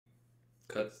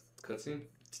Cutscene?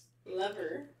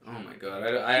 Lever. Oh my god,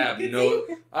 I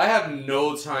have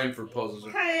no time for puzzles.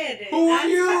 Kaede. Who are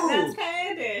you? That's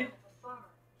Kaede.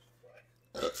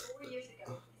 4 years ago,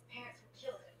 his parents were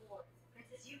killed at war.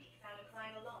 Princess Yuki found him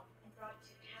crying alone and brought him to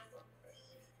the castle.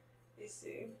 You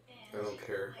see. I don't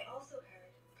care. I also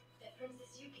heard that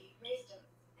Princess Yuki raised him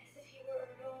as if he were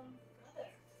her own brother.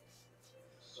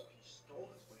 So he stole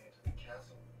his way into the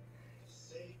castle to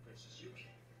save Princess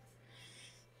Yuki.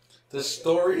 The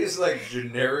story is like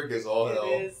generic as all hell.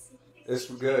 It is. It's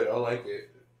good. I like it.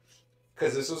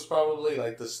 Because this was probably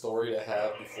like the story to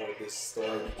have before this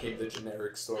story became the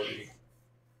generic story.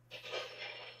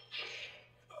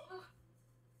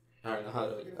 Alright, now how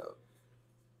do I get out?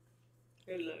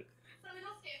 Good luck.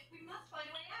 We must find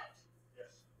a way out.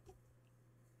 Yes.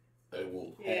 I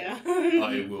will. Yeah.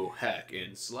 I will hack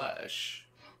and slash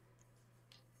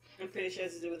I'm pretty sure it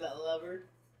has to do with that lever.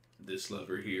 this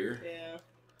lever here. Yeah.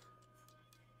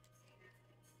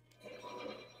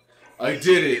 I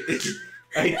did it.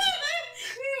 You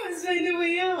must find a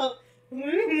way out.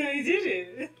 I did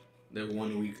it. The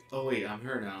 1 week. Oh wait, I'm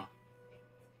her now.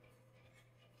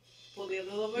 Pull the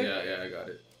other lever? Yeah, I got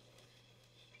it.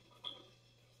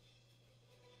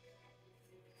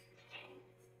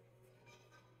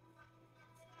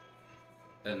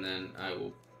 And then I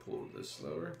will pull this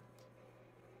lever.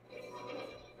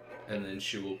 And then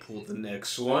she will pull the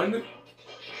next one.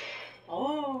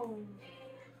 Oh.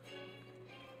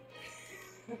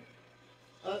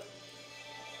 Okay.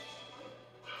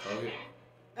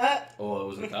 Uh, Oh, it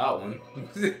wasn't that one.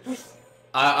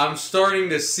 I'm starting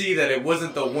to see that it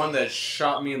wasn't the one that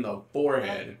shot me in the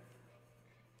forehead.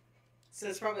 so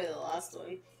it's probably the last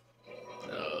one.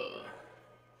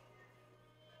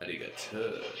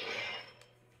 Arigato.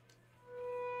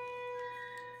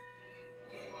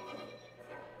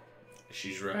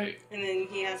 She's right. And then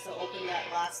he has to open that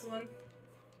last one.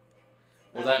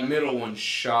 Well, that middle one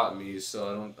shot me,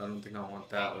 so I don't think I want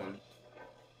that one.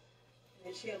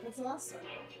 And she opens the last one.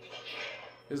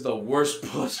 This is the worst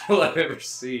puzzle I've ever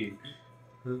seen.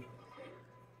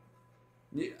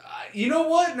 You know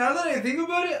what? Now that I think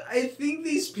about it, I think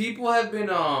these people have been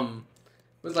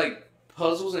with like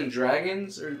Puzzles and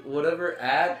Dragons or whatever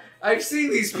ad. I've seen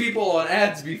these people on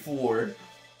ads before.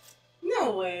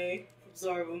 No way.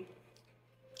 Absorb them.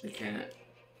 I can't.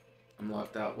 I'm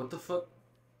locked out. What the fuck?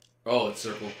 Oh, it's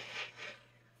circle.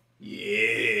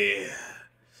 Yeah.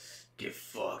 Get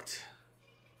fucked.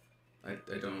 I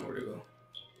don't know where to go.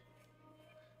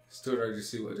 Still hard to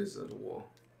see what is on the wall.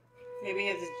 Maybe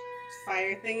you have to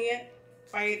fire thing it?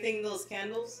 Fire thing those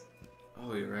candles?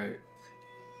 Oh, you're right.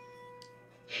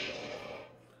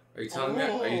 Are you telling me?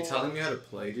 Are you telling me how to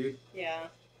play, dude? Yeah.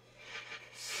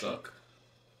 Suck.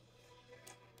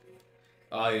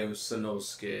 I am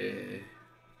Sanosuke.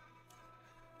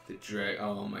 The drag.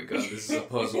 Oh my god, this is a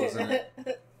puzzle, isn't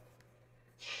it?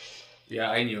 Yeah,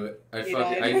 I knew it. I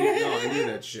knew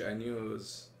that shit. I knew it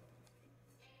was.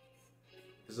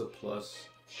 This is a plus.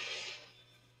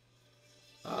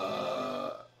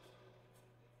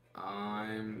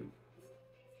 I'm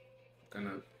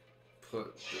gonna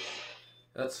put.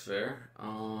 That's fair.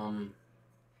 Can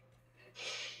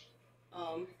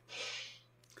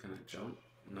I jump?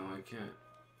 No, I can't.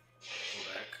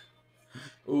 Go back.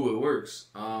 Ooh, it works.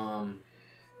 Can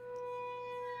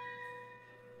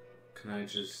I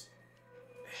just...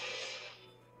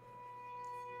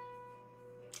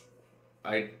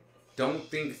 I don't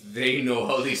think they know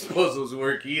how these puzzles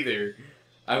work either.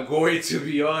 I'm going to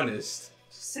be honest.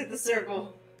 Just hit the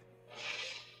circle.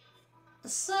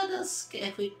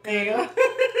 Sanosuke. There you go.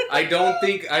 I don't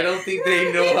think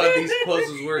they know how these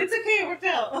puzzles work. It's okay, it worked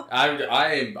out. I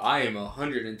am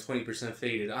 120%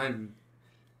 faded. I'm.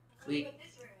 It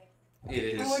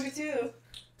is. I wonder too.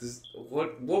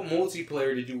 What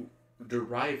multiplayer did you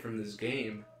derive from this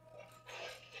game?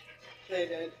 They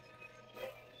did.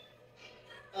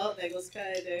 Oh, there goes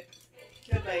Kaede.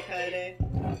 Goodbye, Kaede.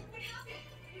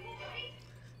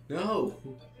 No.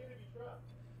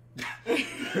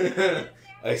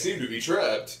 I seem to be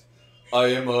trapped.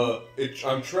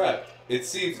 I'm trapped. It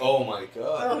seems. Oh my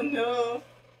god. Oh no.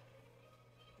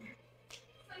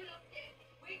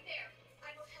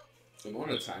 I'm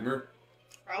on a timer.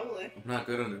 Probably. I'm not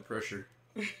good under pressure.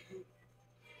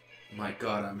 My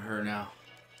god, I'm her now.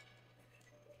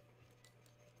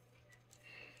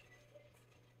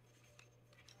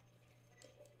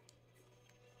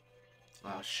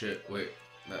 Ah, shit. Wait.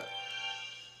 That.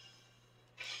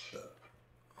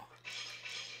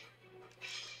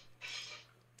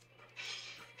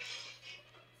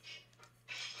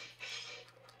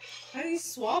 How do you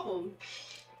swap them?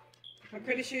 I'm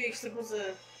pretty sure you're supposed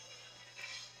to...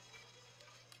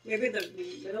 Maybe the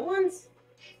middle ones?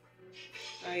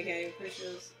 Okay, push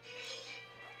those.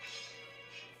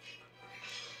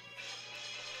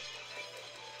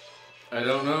 I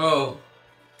don't know.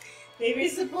 Maybe you're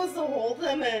supposed to hold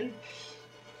them and...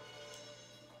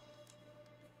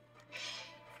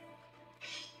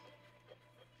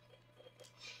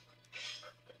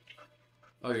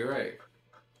 Oh, you're right.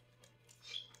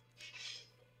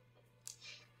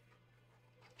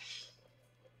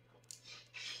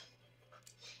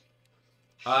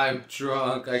 I'm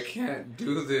drunk. I can't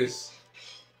do this.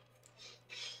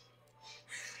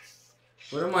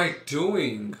 What am I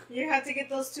doing? You have to get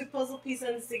those two puzzle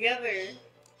pieces together.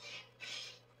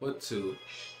 What two?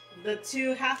 The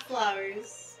two half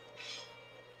flowers.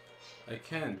 I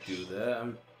can't do that.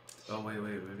 I'm... Oh, wait.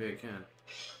 Maybe I can.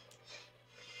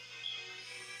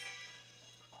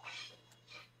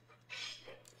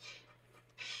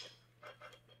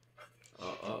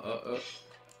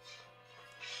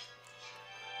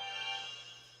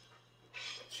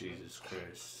 Jesus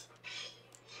Christ.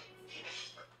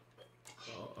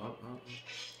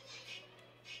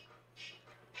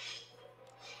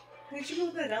 How'd you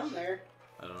move that down there?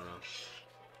 I don't know.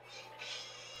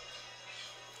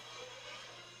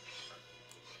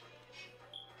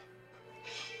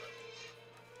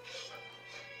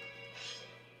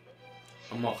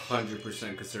 I'm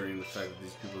 100% considering the fact that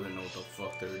these people didn't know what the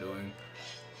fuck they were doing.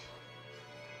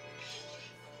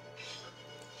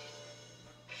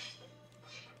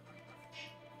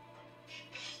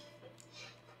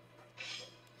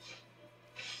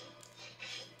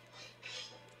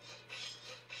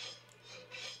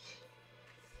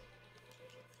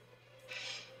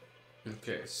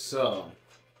 Okay, so...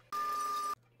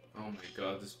 Oh my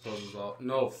god, this puzzle's all...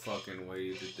 No fucking way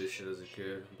you did this shit as a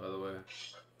kid, by the way.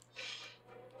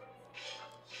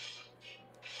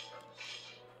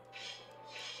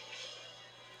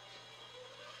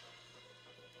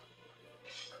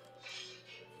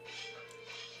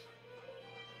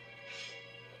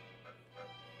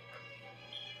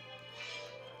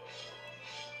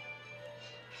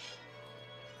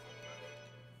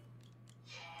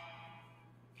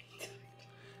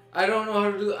 I don't know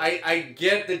how to do... I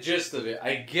get the gist of it.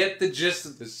 I get the gist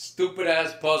of this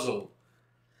stupid-ass puzzle.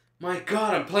 My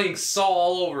god, I'm playing Saw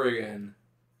all over again.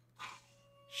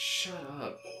 Shut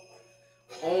up.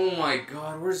 Oh my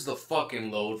god, where's the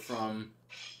fucking load from?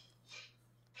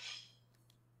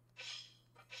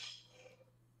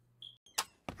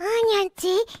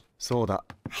 Anyanchi. そうだ。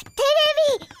テレ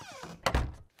ビ。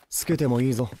つけても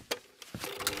いいぞ。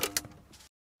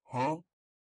は？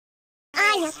あ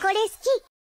ーやこれ好き。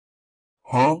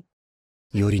は？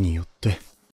よりによって。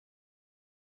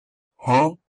は？ワ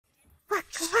クワ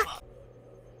ク。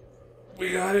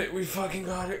 We got it. We fucking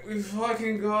got it. We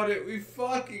fucking got it. We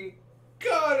fucking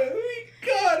got it. We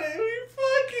got it. We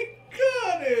fucking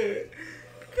got it.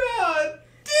 God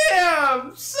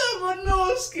damn!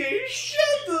 Samanosuke,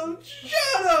 shut up!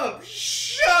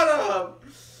 Shut up!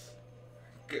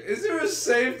 Is there a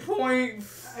save point?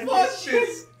 Fuck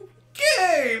this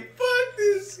game! Fuck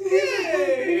this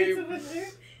game!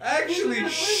 Actually,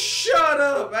 shut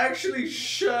up! Actually,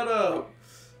 shut up!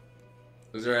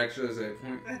 Is there actually a save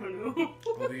point? I don't know.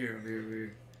 Over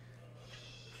here.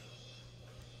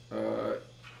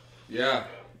 Yeah.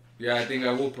 Yeah, I think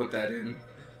I will put that in.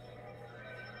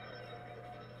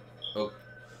 Oh.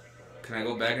 Can I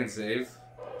go back and save?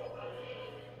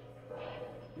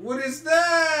 What is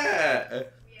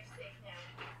that?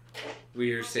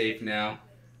 We are safe now.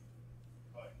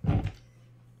 I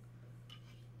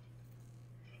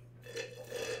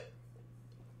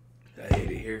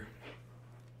hate it here.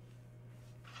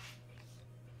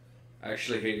 I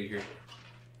actually hate it here.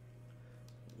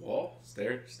 Wall?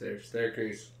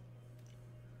 Staircase.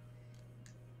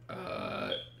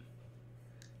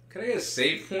 Can I get a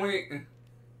save point?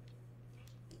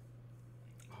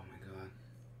 Oh my god.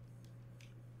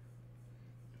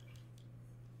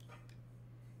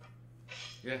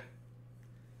 Yeah.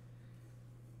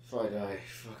 If I die,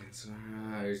 fucking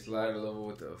sunrise, ladder level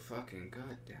with the fucking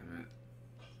goddamn it.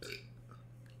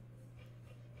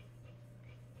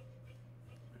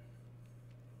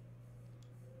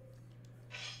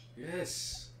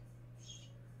 Yes.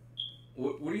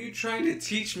 What are you trying to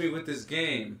teach me with this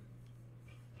game?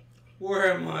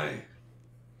 Where am I?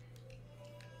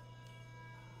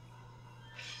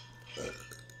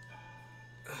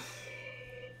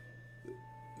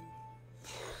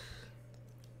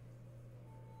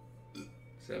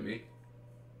 Is that me?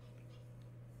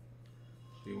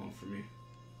 What do you want from me?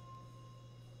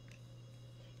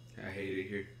 I hate it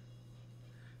here.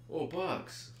 Oh,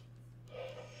 box.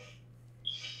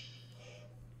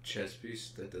 Chess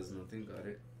piece that does nothing, got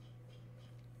it.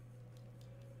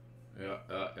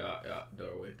 Yeah.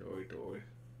 Doorway.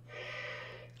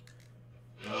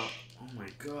 Oh my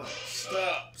god.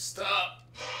 Stop.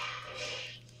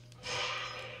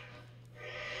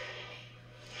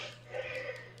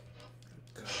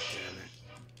 God damn it.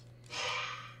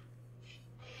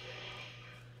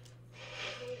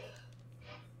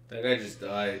 That guy just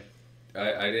died.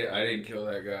 I didn't kill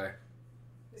that guy.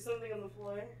 There's something on the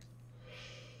floor.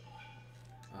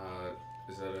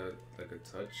 Is that a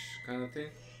touch kind of thing?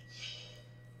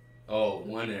 Oh,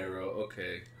 one arrow.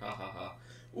 Okay. Ha.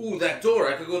 Ooh, that door.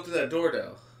 I could go through that door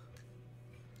now.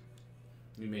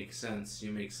 You make sense,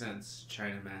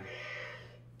 Chinaman.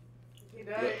 He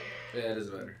died. Yeah, it is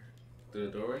better. Through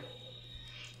the doorway?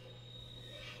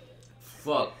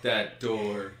 Fuck that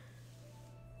door.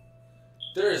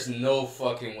 There is no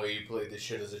fucking way you played this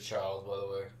shit as a child, by the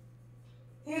way.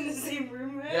 You're in the same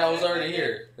room, man? Yeah, I was already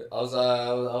here. I was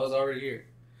already here.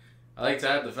 I like to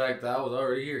add the fact that I was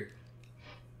already here.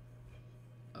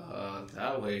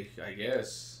 That way, I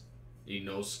guess.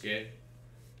 Inosuke.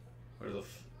 Where the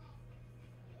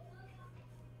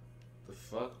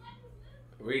fuck?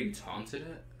 Are we getting taunted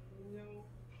at?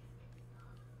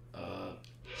 No.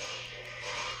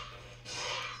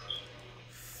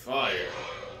 Fire.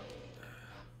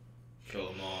 Kill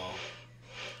them all.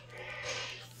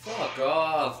 Fuck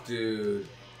off, dude.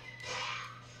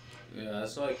 Yeah,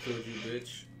 that's why I killed you,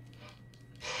 bitch.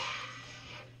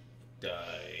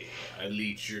 Die. I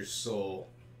leech your soul.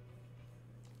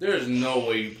 There's no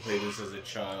way you played this as a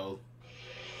child.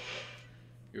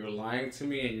 You're lying to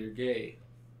me and you're gay.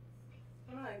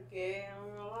 I'm not gay,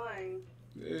 I'm lying.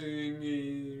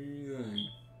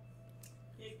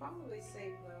 You're probably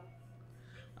safe though.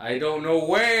 I don't know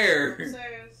where.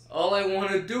 Upstairs. All I want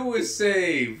to do is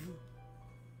save.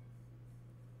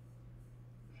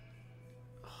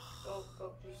 Go,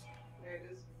 just, there it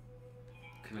is.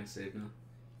 Can I save now?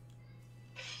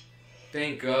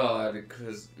 Thank God,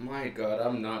 because, my God,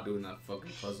 I'm not doing that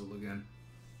fucking puzzle again.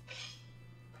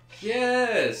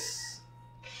 Yes!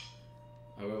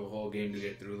 I have a whole game to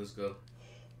get through. Let's go.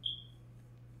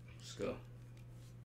 Let's go.